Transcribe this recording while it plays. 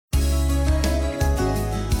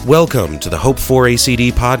Welcome to the Hope for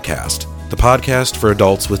ACD podcast, the podcast for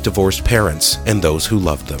adults with divorced parents and those who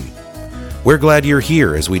love them. We're glad you're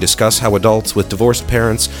here as we discuss how adults with divorced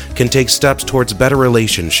parents can take steps towards better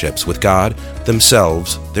relationships with God,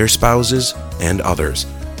 themselves, their spouses, and others.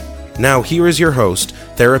 Now here is your host,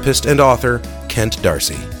 therapist and author, Kent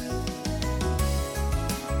Darcy.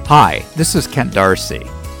 Hi, this is Kent Darcy.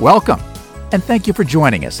 Welcome, and thank you for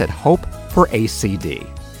joining us at Hope for ACD.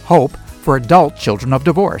 Hope for adult children of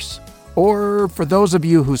divorce. Or for those of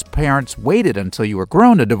you whose parents waited until you were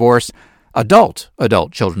grown to divorce, adult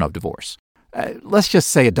children of divorce. Let's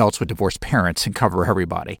just say adults with divorced parents and cover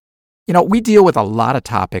everybody. You know, we deal with a lot of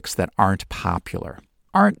topics that aren't popular,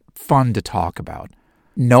 aren't fun to talk about.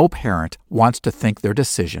 No parent wants to think their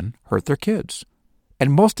decision hurt their kids.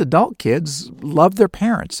 And most adult kids love their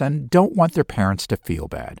parents and don't want their parents to feel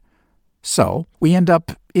bad. So we end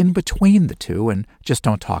up in between the two and just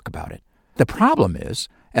don't talk about it. The problem is,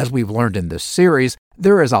 as we've learned in this series,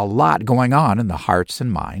 there is a lot going on in the hearts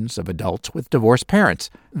and minds of adults with divorced parents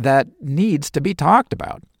that needs to be talked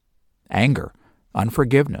about. Anger,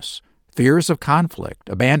 unforgiveness, fears of conflict,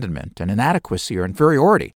 abandonment and inadequacy or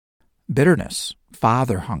inferiority, bitterness,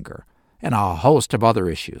 father hunger, and a host of other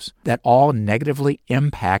issues that all negatively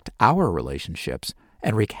impact our relationships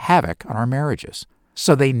and wreak havoc on our marriages.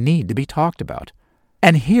 So they need to be talked about.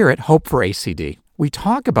 And here at Hope for ACD, we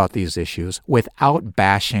talk about these issues without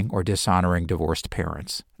bashing or dishonoring divorced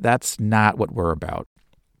parents. That's not what we're about.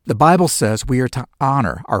 The Bible says we are to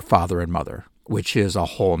honor our father and mother, which is a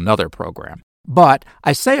whole nother program. But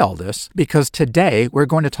I say all this because today we're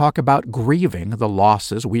going to talk about grieving the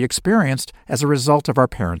losses we experienced as a result of our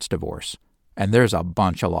parents' divorce. And there's a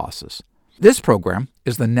bunch of losses. This program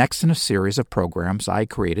is the next in a series of programs I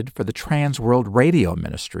created for the Trans World Radio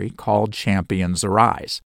Ministry called Champions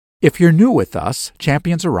Arise. If you're new with us,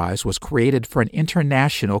 Champions Arise was created for an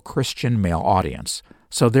international Christian male audience.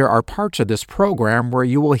 So there are parts of this program where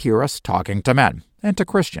you will hear us talking to men and to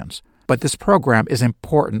Christians. But this program is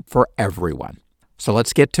important for everyone. So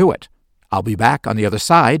let's get to it. I'll be back on the other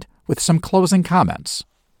side with some closing comments.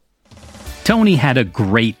 Tony had a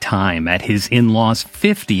great time at his in-laws'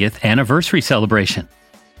 50th anniversary celebration.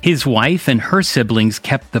 His wife and her siblings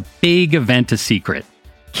kept the big event a secret.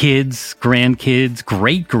 Kids, grandkids,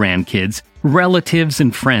 great-grandkids, relatives,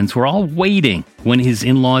 and friends were all waiting when his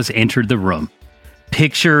in-laws entered the room.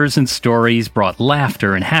 Pictures and stories brought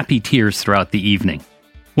laughter and happy tears throughout the evening.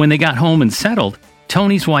 When they got home and settled,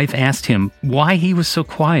 Tony's wife asked him why he was so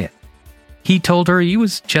quiet. He told her he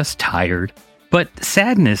was just tired, but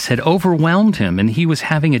sadness had overwhelmed him and he was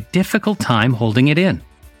having a difficult time holding it in.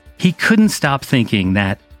 He couldn't stop thinking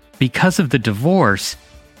that, because of the divorce,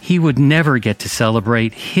 he would never get to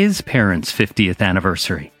celebrate his parents' 50th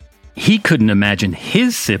anniversary. He couldn't imagine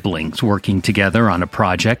his siblings working together on a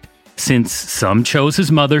project, since some chose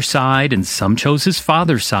his mother's side and some chose his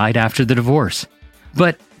father's side after the divorce.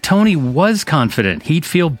 But Tony was confident he'd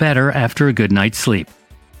feel better after a good night's sleep.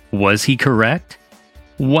 Was he correct?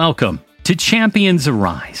 Welcome to Champions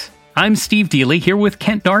Arise. I'm Steve Dealey here with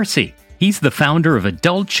Kent Darcy. He's the founder of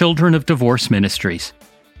Adult Children of Divorce Ministries.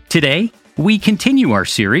 Today, we continue our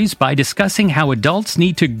series by discussing how adults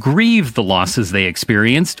need to grieve the losses they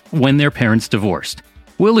experienced when their parents divorced.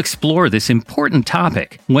 We'll explore this important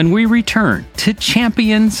topic when we return to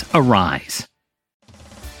Champions Arise.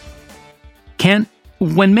 Kent,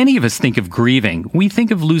 when many of us think of grieving, we think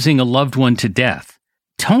of losing a loved one to death.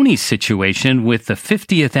 Tony's situation with the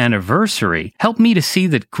 50th anniversary helped me to see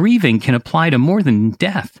that grieving can apply to more than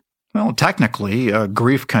death. Well, technically,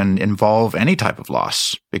 grief can involve any type of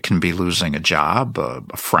loss. It can be losing a job, a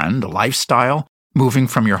friend, a lifestyle, moving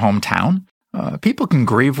from your hometown. People can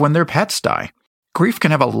grieve when their pets die. Grief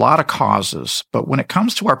can have a lot of causes, but when it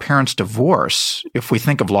comes to our parents' divorce, if we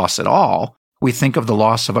think of loss at all, we think of the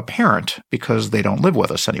loss of a parent because they don't live with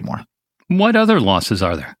us anymore. What other losses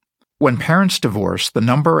are there? When parents divorce, the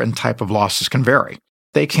number and type of losses can vary.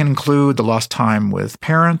 They can include the lost time with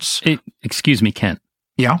parents. Excuse me, Kent.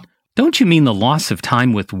 Yeah? Don't you mean the loss of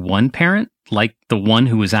time with one parent, like the one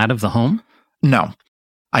who was out of the home? No.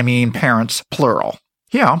 I mean parents, plural.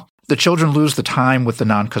 Yeah, the children lose the time with the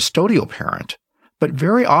non-custodial parent, but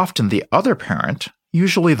very often the other parent,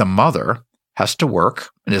 usually the mother, has to work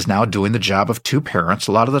and is now doing the job of two parents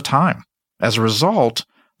a lot of the time. As a result,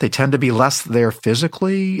 they tend to be less there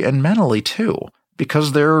physically and mentally too,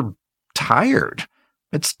 because they're tired.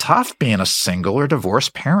 It's tough being a single or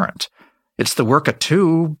divorced parent. It's the work of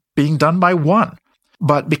two being done by one.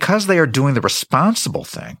 But because they are doing the responsible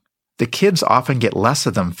thing, the kids often get less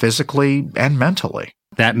of them physically and mentally.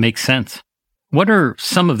 That makes sense. What are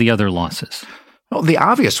some of the other losses? Well, the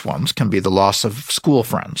obvious ones can be the loss of school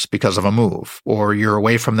friends because of a move, or you're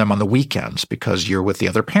away from them on the weekends because you're with the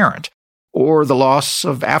other parent, or the loss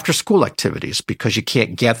of after-school activities because you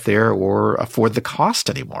can't get there or afford the cost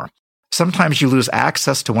anymore. Sometimes you lose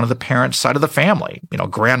access to one of the parents' side of the family,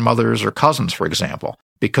 grandmothers or cousins, for example,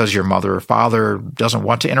 because your mother or father doesn't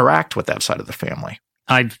want to interact with that side of the family.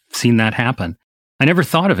 I've seen that happen. I never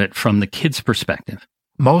thought of it from the kid's perspective.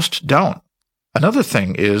 Most don't. Another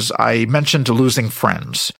thing is I mentioned losing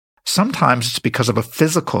friends. Sometimes it's because of a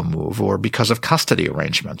physical move or because of custody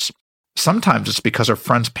arrangements. Sometimes it's because our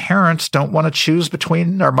friends' parents don't want to choose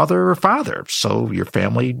between our mother or father, so your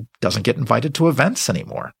family doesn't get invited to events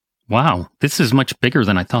anymore. Wow, this is much bigger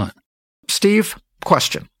than I thought. Steve,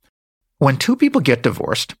 question. When two people get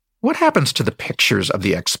divorced, what happens to the pictures of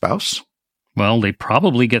the ex-spouse? Well, they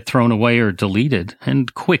probably get thrown away or deleted,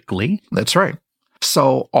 and quickly. That's right.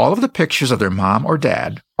 So all of the pictures of their mom or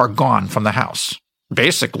dad are gone from the house,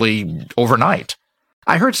 basically overnight.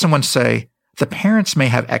 I heard someone say, the parents may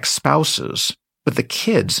have ex-spouses, but the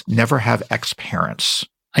kids never have ex-parents.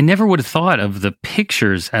 I never would have thought of the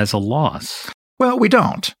pictures as a loss. Well, we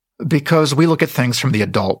don't, because we look at things from the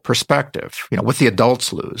adult perspective, what the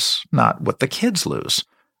adults lose, not what the kids lose.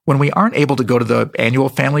 When we aren't able to go to the annual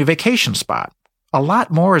family vacation spot, a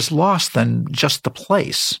lot more is lost than just the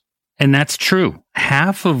place. And that's true.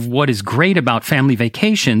 Half of what is great about family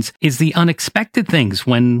vacations is the unexpected things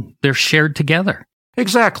when they're shared together.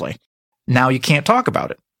 Exactly. Now you can't talk about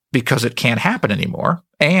it because it can't happen anymore,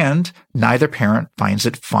 and neither parent finds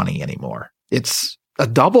it funny anymore. It's a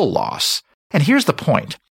double loss. And here's the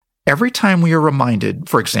point. Every time we are reminded,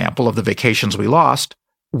 for example, of the vacations we lost,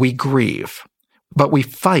 we grieve. But we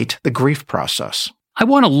fight the grief process. I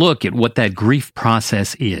want to look at what that grief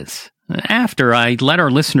process is, after I let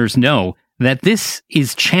our listeners know that this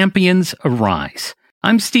is Champions Arise.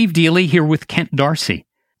 I'm Steve Dealey here with Kent Darcy.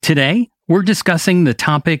 Today, we're discussing the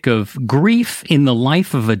topic of grief in the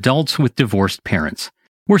life of adults with divorced parents.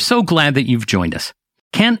 We're so glad that you've joined us.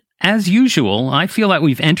 Kent, as usual, I feel like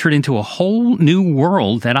we've entered into a whole new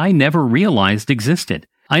world that I never realized existed.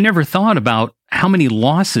 I never thought about how many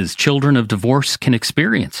losses children of divorce can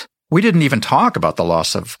experience. We didn't even talk about the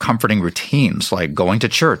loss of comforting routines like going to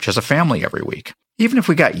church as a family every week. Even if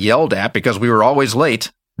we got yelled at because we were always late,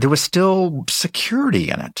 there was still security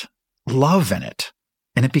in it, love in it,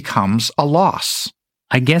 and it becomes a loss.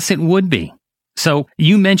 I guess it would be. So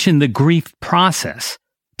you mentioned the grief process.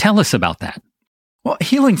 Tell us about that. Well,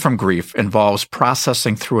 healing from grief involves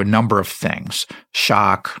processing through a number of things: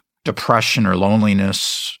 shock, depression or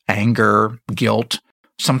loneliness, anger, guilt,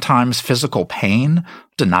 sometimes physical pain,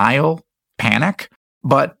 denial, panic.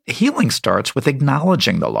 But healing starts with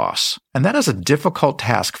acknowledging the loss, and that is a difficult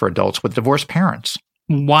task for adults with divorced parents.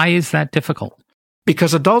 Why is that difficult?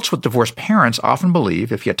 Because adults with divorced parents often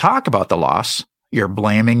believe if you talk about the loss, you're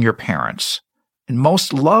blaming your parents. And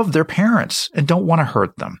most love their parents and don't want to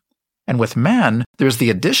hurt them. And with men, there's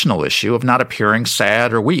the additional issue of not appearing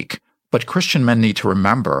sad or weak. But Christian men need to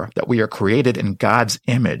remember that we are created in God's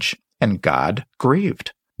image, and God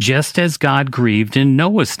grieved. Just as God grieved in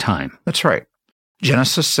Noah's time. That's right.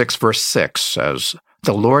 Genesis 6 verse 6 says,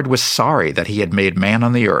 "The Lord was sorry that he had made man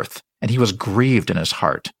on the earth, and he was grieved in his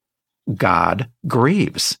heart." God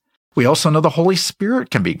grieves. We also know the Holy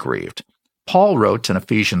Spirit can be grieved. Paul wrote in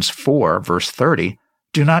Ephesians 4 verse 30,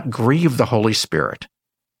 "Do not grieve the Holy Spirit."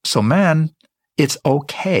 So men, it's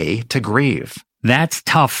okay to grieve. That's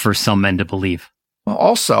tough for some men to believe. Well,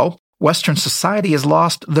 also, Western society has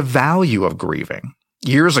lost the value of grieving.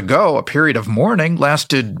 Years ago, a period of mourning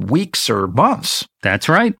lasted weeks or months. That's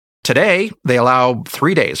right. Today, they allow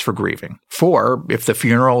 3 days for grieving, 4 if the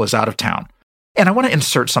funeral is out of town. And I want to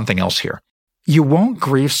insert something else here. You won't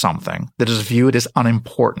grieve something that is viewed as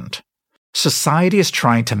unimportant. Society is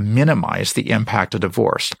trying to minimize the impact of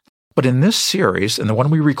divorce. But in this series, and the one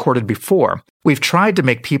we recorded before, we've tried to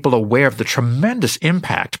make people aware of the tremendous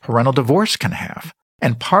impact parental divorce can have.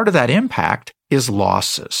 And part of that impact is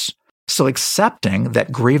losses. So accepting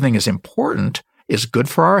that grieving is important is good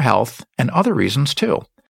for our health and other reasons too.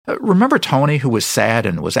 Remember Tony, who was sad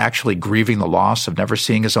and was actually grieving the loss of never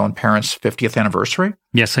seeing his own parents' 50th anniversary?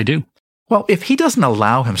 Yes, I do. Well, if he doesn't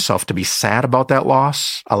allow himself to be sad about that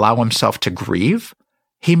loss, allow himself to grieve,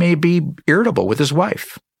 he may be irritable with his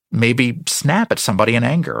wife, maybe snap at somebody in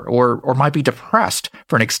anger, or might be depressed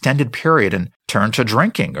for an extended period and turn to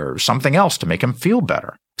drinking or something else to make him feel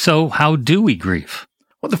better. So how do we grieve?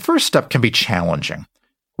 Well, the first step can be challenging.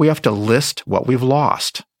 We have to list what we've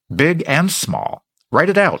lost, big and small. Write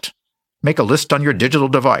it out. Make a list on your digital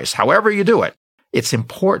device, however you do it. It's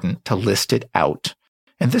important to list it out.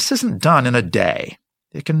 And this isn't done in a day.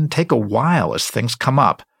 It can take a while as things come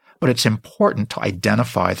up, but it's important to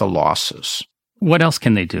identify the losses. What else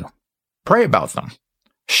can they do? Pray about them.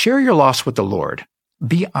 Share your loss with the Lord.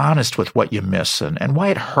 Be honest with what you miss and why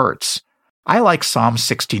it hurts. I like Psalm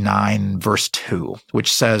 69, verse 2,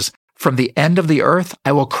 which says, "From the end of the earth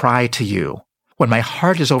I will cry to you. When my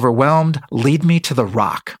heart is overwhelmed, lead me to the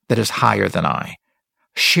rock that is higher than I."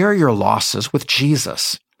 Share your losses with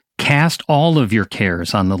Jesus. Cast all of your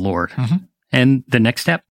cares on the Lord. Mm-hmm. And the next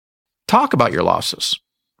step? Talk about your losses,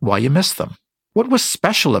 why you miss them. What was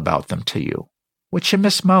special about them to you? What you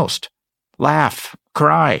miss most? Laugh,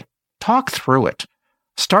 cry, talk through it.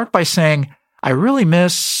 Start by saying, "I really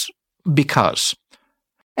miss because."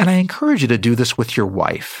 And I encourage you to do this with your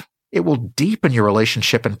wife. It will deepen your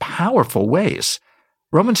relationship in powerful ways.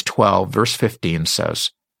 Romans 12, verse 15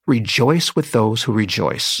 says, "Rejoice with those who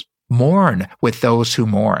rejoice. Mourn with those who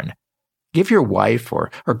mourn." Give your wife or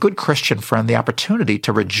good Christian friend the opportunity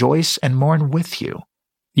to rejoice and mourn with you.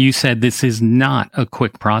 You said this is not a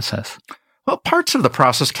quick process. Well, parts of the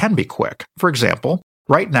process can be quick. For example,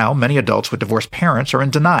 right now, many adults with divorced parents are in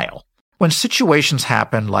denial. When situations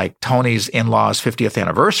happen like Tony's in-laws' 50th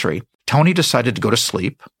anniversary, Tony decided to go to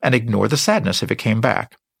sleep and ignore the sadness if it came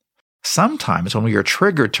back. Sometimes when we are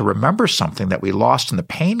triggered to remember something that we lost and the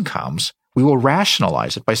pain comes, we will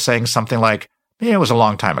rationalize it by saying something like, "It was a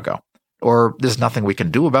long time ago," or "There's nothing we can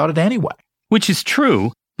do about it anyway." Which is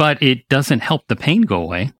true, but it doesn't help the pain go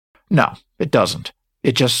away. No, it doesn't.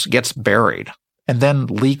 It just gets buried and then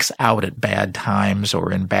leaks out at bad times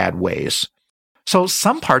or in bad ways. So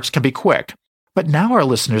some parts can be quick, but now our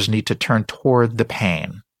listeners need to turn toward the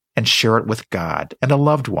pain and share it with God and a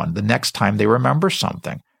loved one the next time they remember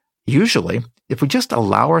something. Usually, if we just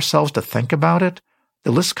allow ourselves to think about it,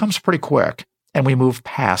 the list comes pretty quick and we move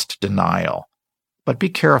past denial. But be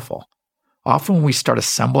careful. Often when we start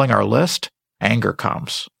assembling our list, anger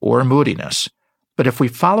comes or moodiness. But if we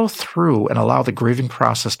follow through and allow the grieving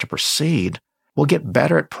process to proceed, we'll get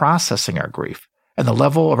better at processing our grief, and the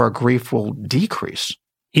level of our grief will decrease.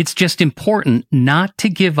 It's just important not to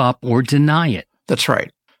give up or deny it. That's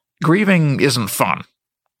right. Grieving isn't fun,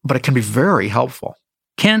 but it can be very helpful.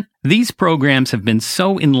 Kent, these programs have been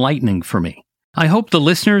so enlightening for me. I hope the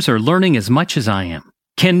listeners are learning as much as I am.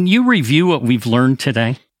 Can you review what we've learned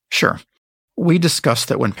today? Sure. We discussed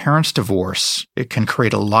that when parents divorce, it can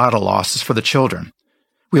create a lot of losses for the children.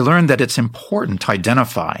 We learned that it's important to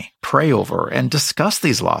identify, pray over, and discuss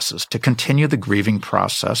these losses to continue the grieving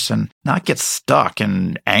process and not get stuck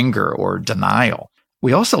in anger or denial.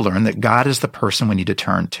 We also learned that God is the person we need to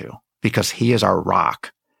turn to because He is our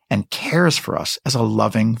rock and cares for us as a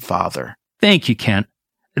loving Father. Thank you, Kent.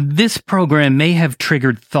 This program may have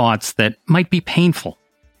triggered thoughts that might be painful.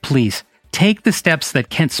 Please, take the steps that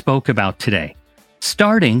Kent spoke about today,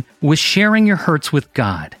 starting with sharing your hurts with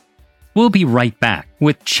God. We'll be right back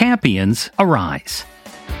with Champions Arise.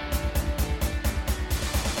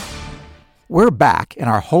 We're back in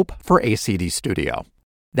our Hope for ACD studio.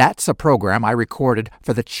 That's a program I recorded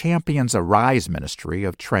for the Champions Arise ministry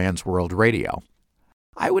of Trans World Radio.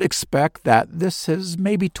 I would expect that this has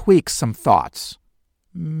maybe tweaked some thoughts,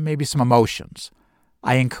 maybe some emotions.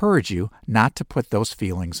 I encourage you not to put those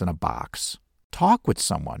feelings in a box. Talk with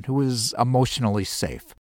someone who is emotionally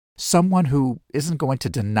safe, someone who isn't going to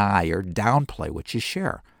deny or downplay what you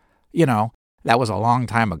share. You know, that was a long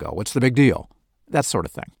time ago. What's the big deal? That sort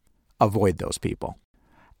of thing. Avoid those people.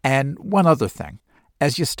 And one other thing.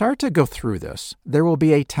 As you start to go through this, there will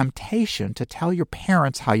be a temptation to tell your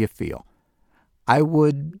parents how you feel. I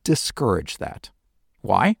would discourage that.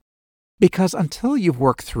 Why? Because until you've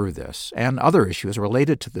worked through this and other issues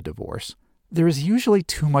related to the divorce, there is usually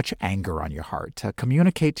too much anger on your heart to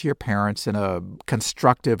communicate to your parents in a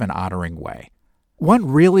constructive and honoring way.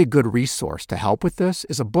 One really good resource to help with this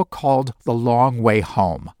is a book called The Long Way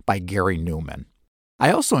Home by Gary Newman.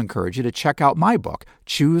 I also encourage you to check out my book,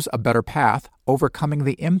 Choose a Better Path, Overcoming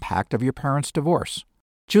the Impact of Your Parents' Divorce.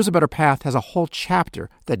 Choose a Better Path has a whole chapter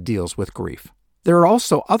that deals with grief. There are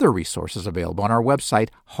also other resources available on our website,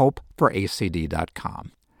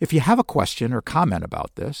 hopeforacd.com. If you have a question or comment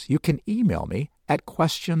about this, you can email me at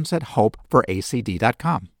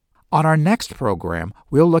questions@hopeforacd.com. On our next program,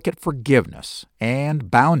 we'll look at forgiveness and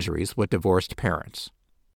boundaries with divorced parents.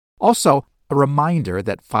 Also, a reminder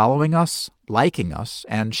that following us, liking us,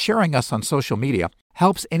 and sharing us on social media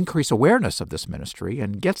helps increase awareness of this ministry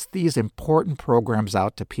and gets these important programs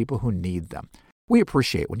out to people who need them. We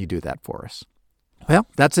appreciate when you do that for us. Well,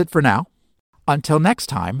 that's it for now. Until next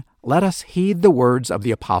time, let us heed the words of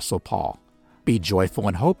the Apostle Paul. Be joyful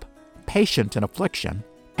in hope, patient in affliction,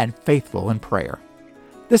 and faithful in prayer.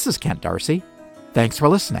 This is Kent Darcy. Thanks for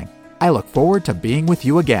listening. I look forward to being with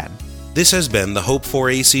you again. This has been the Hope for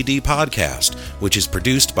ACD podcast, which is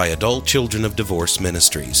produced by Adult Children of Divorce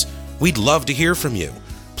Ministries. We'd love to hear from you.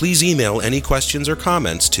 Please email any questions or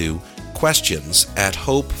comments to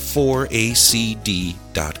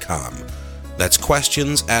questions@hope4acd.com. That's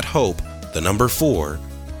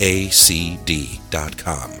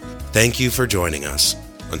questions@hope4acd.com. Thank you for joining us.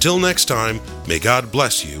 Until next time, may God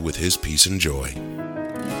bless you with His peace and joy.